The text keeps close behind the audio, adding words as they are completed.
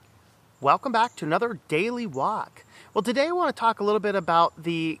Welcome back to another Daily Walk. Well, today I want to talk a little bit about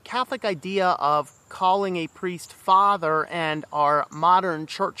the Catholic idea of calling a priest father and our modern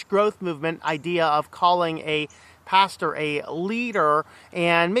church growth movement idea of calling a pastor a leader,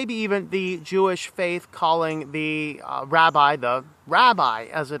 and maybe even the Jewish faith calling the rabbi,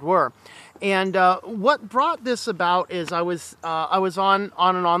 as it were. And what brought this about is I was on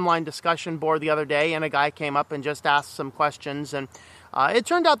an online discussion board the other day, and a guy came up and just asked some questions, and it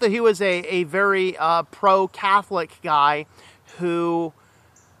turned out that he was a very pro-Catholic guy who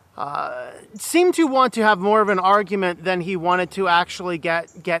seemed to want to have more of an argument than he wanted to actually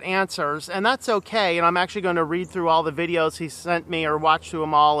get answers, and that's okay. And I'm actually going to read through all the videos he sent me or watch through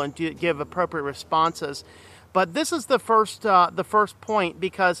them all and give appropriate responses. But this is the first point,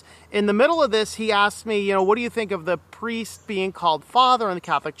 because in the middle of this, he asked me, what do you think of the priest being called father in the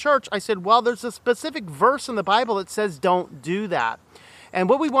Catholic Church? I said, well, there's a specific verse in the Bible that says don't do that. And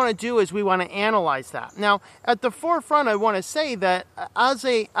what we want to do is we want to analyze that. Now, at the forefront, I want to say that as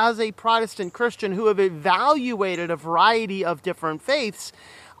a Protestant Christian who have evaluated a variety of different faiths,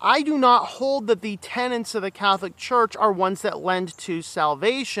 I do not hold that the tenets of the Catholic Church are ones that lend to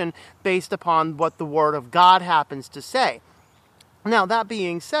salvation based upon what the Word of God happens to say. Now, that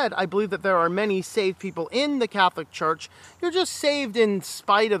being said, I believe that there are many saved people in the Catholic Church. You're just saved in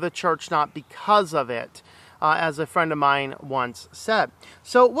spite of the Church, not because of it, as a friend of mine once said.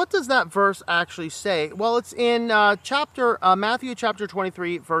 So what does that verse actually say? Well, it's in Matthew chapter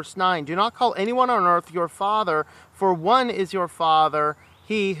 23, verse 9. Do not call anyone on earth your father, for one is your Father,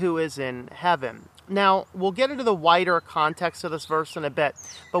 he who is in heaven. Now, we'll get into the wider context of this verse in a bit,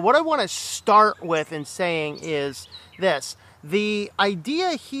 but what I want to start with in saying is this. The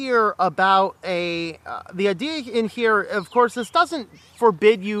idea here about of course, this doesn't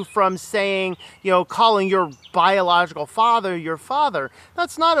forbid you from saying, calling your biological father your father.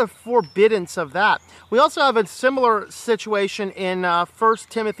 That's not a forbiddance of that. We also have a similar situation in 1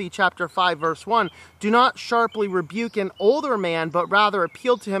 Timothy chapter 5, verse 1. Do not sharply rebuke an older man, but rather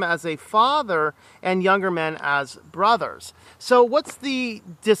appeal to him as a father and younger men as brothers. So what's the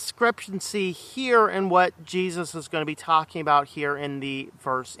discrepancy here in what Jesus is going to be talking about here in the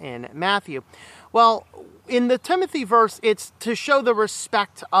verse in Matthew? Well, in the Timothy verse, it's to show the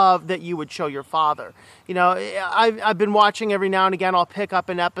respect that you would show your father. I've been watching every now and again, I'll pick up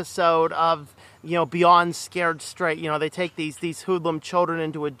an episode of Beyond Scared Straight. They take these hoodlum children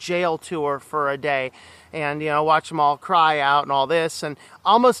into a jail tour for a day and, watch them all cry out and all this. And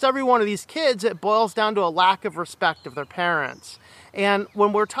almost every one of these kids, it boils down to a lack of respect of their parents. And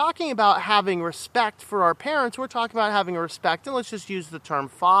when we're talking about having respect for our parents, we're talking about having a respect, and let's just use the term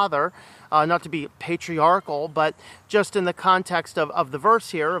father, not to be patriarchal, but just in the context of the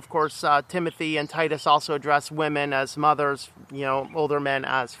verse here. Of course, Timothy and Titus also address women as mothers, older men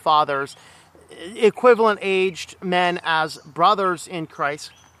as fathers, equivalent aged men as brothers in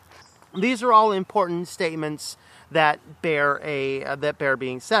Christ. These are all important statements that bear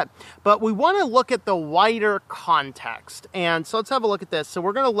being said. But we want to look at the wider context. And so let's have a look at this. So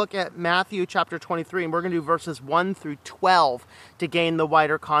we're going to look at Matthew chapter 23, and we're going to do verses 1 through 12 to gain the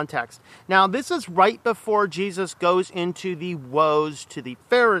wider context. Now, this is right before Jesus goes into the woes to the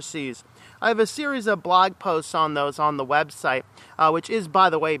Pharisees. I have a series of blog posts on those on the website, which is, by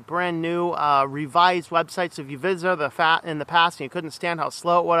the way, brand new, revised website. So if you visited in the past and you couldn't stand how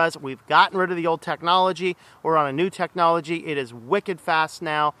slow it was, we've gotten rid of the old technology. We're on a new technology. It is wicked fast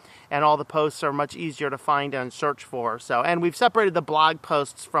now, and all the posts are much easier to find and search for. And we've separated the blog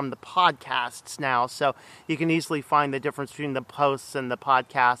posts from the podcasts now, so you can easily find the difference between the posts and the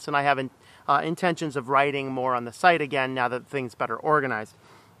podcasts. And I have intentions of writing more on the site again now that things better organized.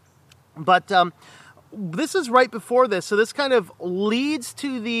 But this is right before this, so this kind of leads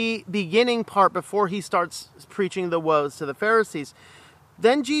to the beginning part before he starts preaching the woes to the Pharisees.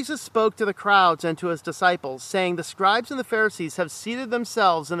 Then Jesus spoke to the crowds and to his disciples, saying, the scribes and the Pharisees have seated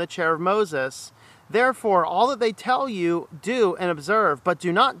themselves in the chair of Moses. Therefore, all that they tell you, do and observe, but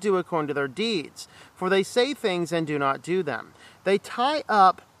do not do according to their deeds. For they say things and do not do them. They tie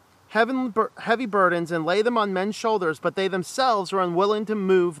up heavy burdens and lay them on men's shoulders, but they themselves are unwilling to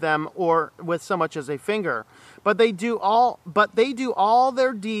move them or with so much as a finger. But they do all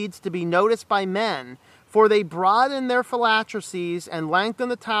their deeds to be noticed by men, for they broaden their phylacteries and lengthen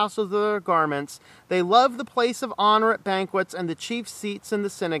the tassels of their garments. They love the place of honor at banquets and the chief seats in the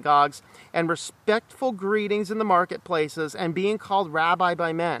synagogues and respectful greetings in the marketplaces and being called rabbi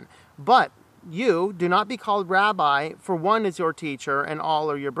by men. But you do not be called rabbi, for one is your teacher, and all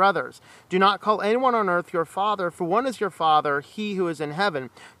are your brothers. Do not call anyone on earth your father, for one is your Father, he who is in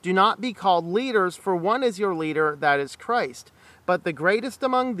heaven. Do not be called leaders, for one is your leader, that is Christ. But the greatest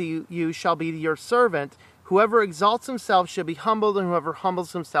among you shall be your servant. Whoever exalts himself shall be humbled, and whoever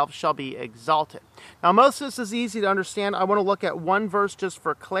humbles himself shall be exalted. Now, most of this is easy to understand. I want to look at one verse just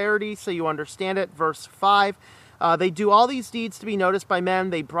for clarity so you understand it. Verse 5. They do all these deeds to be noticed by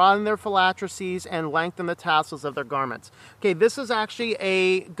men. They broaden their phylacteries and lengthen the tassels of their garments. Okay, this is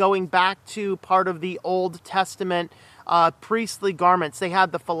actually going back to part of the Old Testament priestly garments. They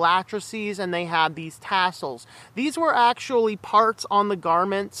had the phylacteries and they had these tassels. These were actually parts on the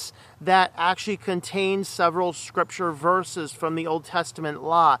garments that actually contained several scripture verses from the Old Testament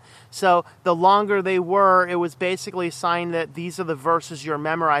law. So the longer they were, it was basically a sign that these are the verses you're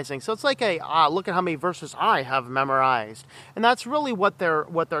memorizing. So it's like look at how many verses I have memorized. And that's really what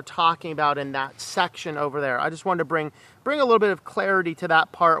they're talking about in that section over there. I just wanted to bring a little bit of clarity to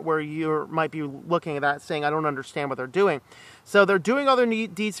that part where you might be looking at that saying, I don't understand what they're doing. So they're doing other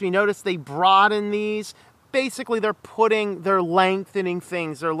deeds to be noticed. They broaden these. Basically, they're lengthening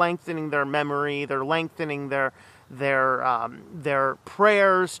things. They're lengthening their memory. They're lengthening their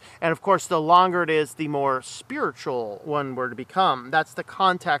prayers. And of course, the longer it is, the more spiritual one were to become. That's the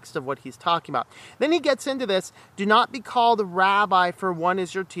context of what he's talking about. Then he gets into this, do not be called a rabbi, for one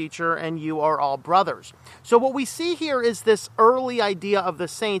is your teacher, and you are all brothers. So what we see here is this early idea of the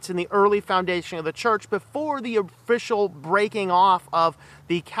saints in the early foundation of the church before the official breaking off of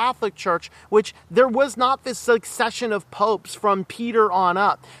the Catholic Church, which there was not this succession of popes from Peter on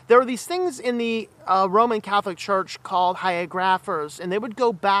up. There are these things in the Roman Catholic Church called hierographers, and they would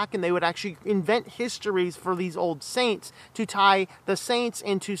go back and they would actually invent histories for these old saints to tie the saints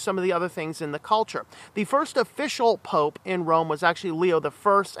into some of the other things in the culture. The first official pope in Rome was actually Leo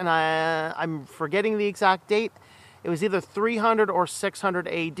I, and I'm forgetting the exact date. It was either 300 or 600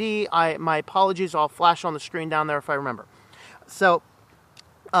 AD. My apologies, I'll flash on the screen down there if I remember. So,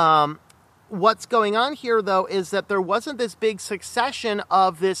 what's going on here, though, is that there wasn't this big succession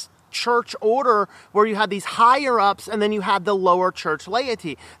of this church order where you had these higher ups and then you had the lower church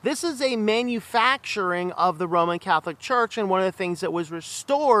laity. This is a manufacturing of the Roman Catholic Church and one of the things that was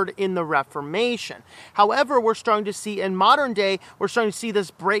restored in the Reformation. However, we're starting to see in modern day, we're starting to see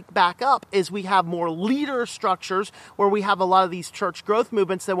this break back up as we have more leader structures where we have a lot of these church growth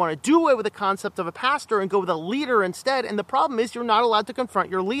movements that want to do away with the concept of a pastor and go with a leader instead. And the problem is you're not allowed to confront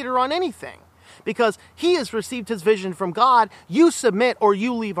your leader on anything, because he has received his vision from God. You submit or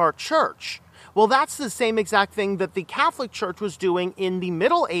you leave our church. Well, that's the same exact thing that the Catholic Church was doing in the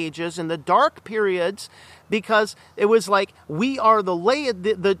Middle Ages, in the dark periods, because it was like, we are the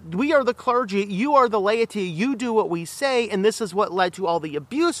we are the clergy, you are the laity, you do what we say, and this is what led to all the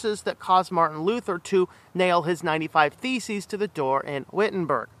abuses that caused Martin Luther to nail his 95 Theses to the door in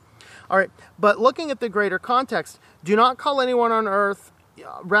Wittenberg. All right, but looking at the greater context, do not call anyone on earth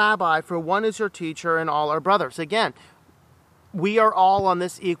rabbi, for one is your teacher and all are brothers. Again, we are all on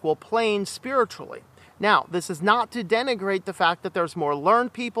this equal plane spiritually. Now, this is not to denigrate the fact that there's more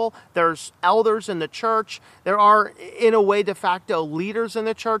learned people, there's elders in the church, there are, in a way, de facto leaders in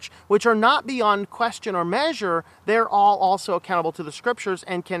the church, which are not beyond question or measure. They're all also accountable to the scriptures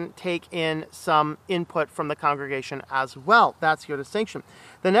and can take in some input from the congregation as well. That's your distinction.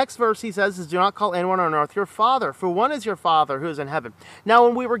 The next verse he says is, do not call anyone on earth your father, for one is your Father who is in heaven. Now,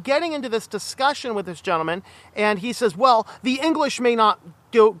 when we were getting into this discussion with this gentleman, and he says, well, the English may not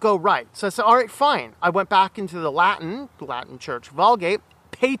go right. So I said, all right, fine. I went back into the Latin Church Vulgate,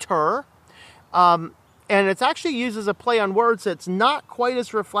 pater, and it's actually used as a play on words that's not quite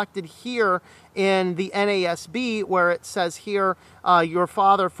as reflected here in the NASB, where it says here, your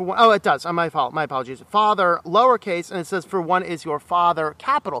father for one, oh, it does, my apologies, father, lowercase, and it says for one is your father,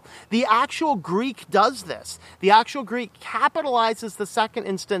 capital. The actual Greek does this. The actual Greek capitalizes the second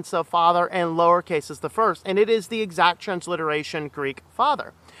instance of father and lowercase is the first, and it is the exact transliteration Greek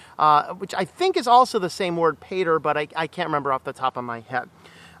father, which I think is also the same word pater, but I can't remember off the top of my head.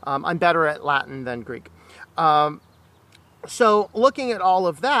 I'm better at Latin than Greek. So looking at all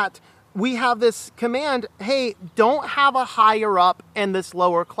of that, we have this command, hey, don't have a higher up and this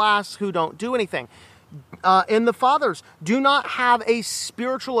lower class who don't do anything. In the fathers, do not have a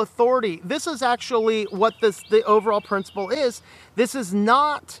spiritual authority. This is actually what the overall principle is. This is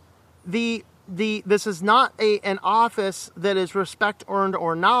not this is not an office that is respect earned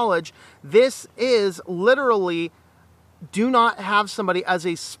or knowledge. This is literally, do not have somebody as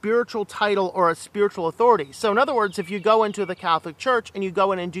a spiritual title or a spiritual authority. So in other words, if you go into the Catholic Church and you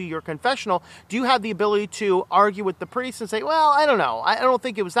go in and do your confessional, do you have the ability to argue with the priest and say, well, I don't know, I don't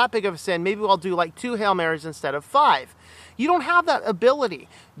think it was that big of a sin, maybe I'll do like 2 Hail Marys instead of 5. You don't have that ability.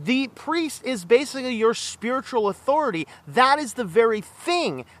 The priest is basically your spiritual authority. That is the very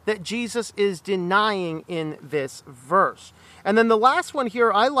thing that Jesus is denying in this verse. And then the last one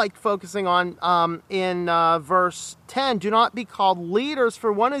here I like focusing on in verse 10, do not be called leaders,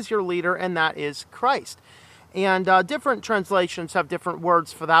 for one is your leader, and that is Christ. And different translations have different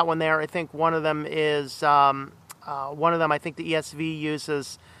words for that one there. I think one of them is, I think the ESV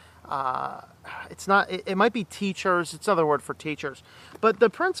uses, it might be teachers, it's another word for teachers. But the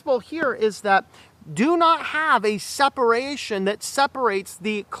principle here is that do not have a separation that separates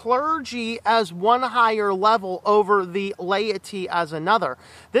the clergy as one higher level over the laity as another.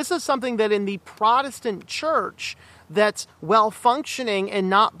 This is something that in the Protestant church that's well-functioning and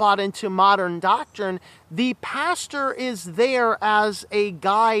not bought into modern doctrine, the pastor is there as a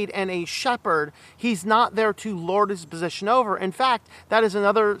guide and a shepherd. He's not there to lord his position over. In fact, that is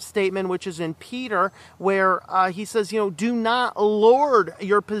another statement which is in Peter where he says, do not lord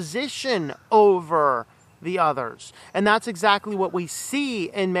your position over the others. And that's exactly what we see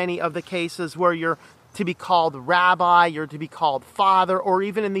in many of the cases where you're to be called rabbi, you're to be called father, or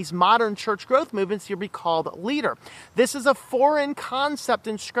even in these modern church growth movements, you'll be called leader. This is a foreign concept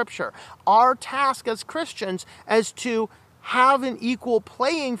in Scripture. Our task as Christians is to have an equal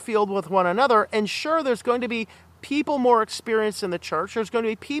playing field with one another. And sure, there's going to be people more experienced in the church. There's going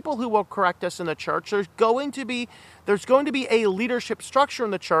to be people who will correct us in the church. There's going to be a leadership structure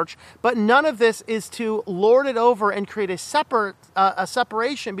in the church, but none of this is to lord it over and create a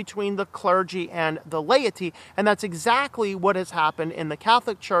separation between the clergy and the laity. And that's exactly what has happened in the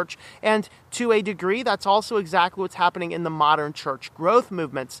Catholic Church. And to a degree, that's also exactly what's happening in the modern church growth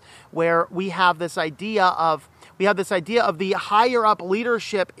movements, where we have this idea of the higher up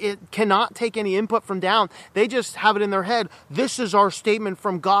leadership. It cannot take any input from down. They just have it in their head. This is our statement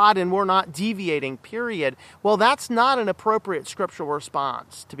from God and we're not deviating, period. Well, that's not an appropriate scriptural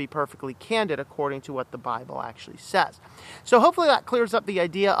response, to be perfectly candid, according to what the Bible actually says. So hopefully that clears up the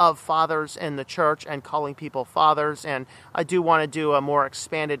idea of fathers in the church and calling people fathers. And I do want to do a more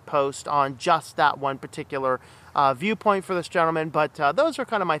expanded post on just that one particular viewpoint for this gentleman, but those are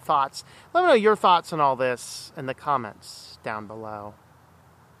kind of my thoughts. Let me know your thoughts on all this in the comments down below.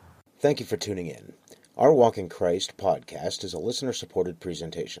 Thank you for tuning in. Our Walk in Christ podcast is a listener-supported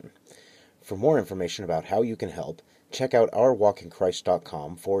presentation. For more information about how you can help, check out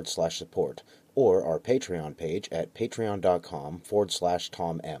ourwalkinchrist.com/support or our Patreon page at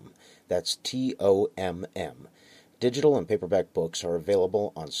patreon.com/TomM. That's TOMM. Digital and paperback books are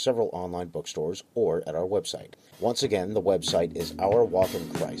available on several online bookstores or at our website. Once again, the website is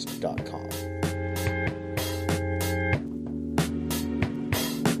ourwalkinchrist.com.